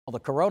Well,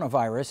 the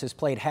coronavirus has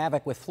played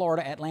havoc with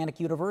Florida Atlantic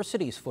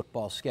University's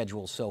football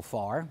schedule so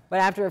far.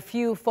 But after a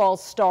few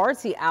false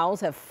starts, the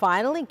Owls have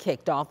finally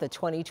kicked off the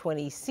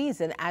 2020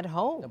 season at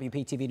home.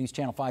 WPTV News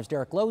Channel 5's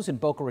Derek Lowe's in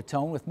Boca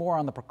Raton with more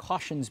on the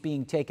precautions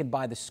being taken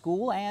by the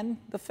school and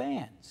the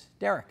fans.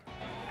 Derek.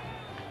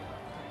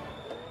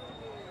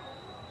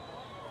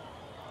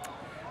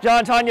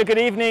 John, Tanya, good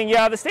evening.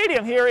 Yeah, the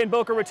stadium here in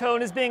Boca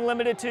Raton is being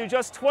limited to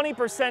just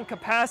 20%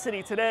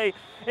 capacity today.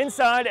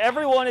 Inside,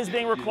 everyone is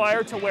being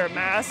required to wear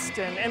masks,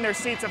 and in their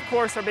seats, of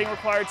course, are being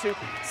required to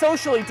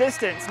socially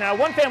distance. Now,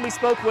 one fan we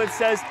spoke with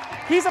says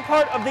he's a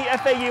part of the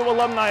FAU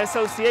Alumni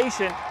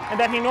Association and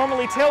that he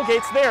normally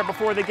tailgates there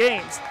before the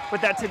games,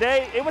 but that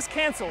today it was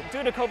canceled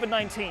due to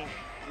COVID-19.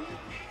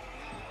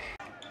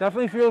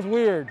 Definitely feels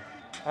weird.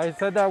 I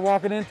said that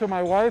walking into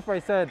my wife. I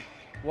said,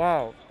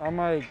 wow, I'm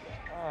like,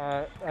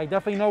 I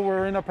definitely know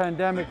we're in a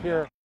pandemic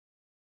here.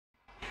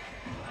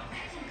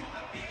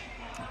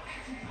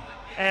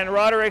 And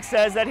Roderick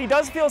says that he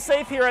does feel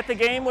safe here at the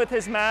game with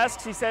his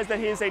masks. He says that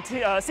he is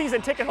a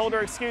season ticket holder,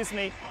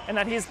 and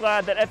that he's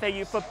glad that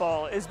FAU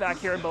football is back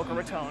here in Boca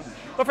Raton.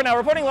 But for now,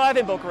 reporting live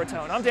in Boca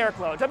Raton, I'm Derek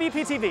Lowe,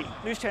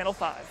 WPTV News Channel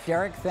 5.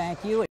 Derek, thank you.